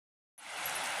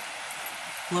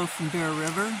Hello from Bear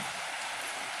River.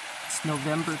 It's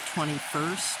November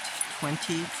 21st,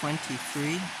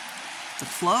 2023. The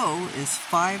flow is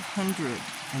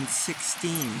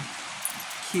 516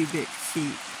 cubic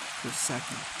feet per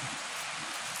second.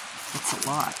 That's a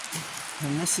lot.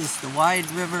 And this is the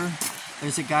wide river.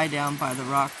 There's a guy down by the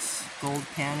rocks gold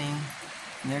panning,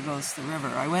 and there goes the river.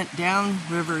 I went down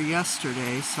river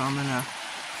yesterday, so I'm gonna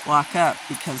walk up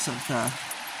because of the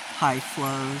high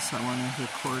flows. I want to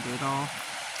record it all.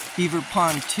 Beaver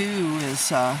Pond 2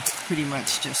 is pretty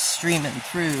much just streaming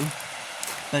through,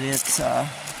 but it's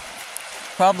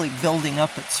probably building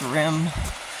up its rim.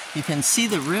 You can see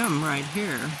the rim right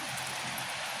here,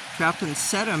 trapping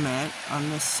sediment on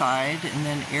this side and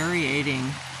then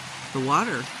aerating the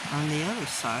water on the other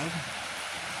side.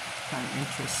 Kind of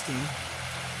interesting.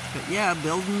 But yeah,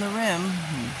 building the rim,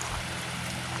 and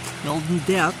building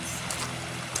depth,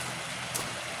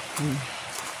 and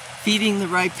feeding the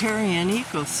riparian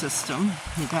ecosystem.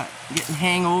 You got getting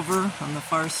hangover on the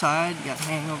far side, you got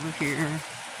hangover here,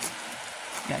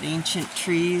 you got ancient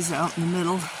trees out in the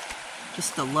middle.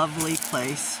 Just a lovely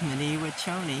place.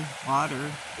 Miniwachoni,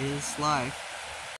 water is life.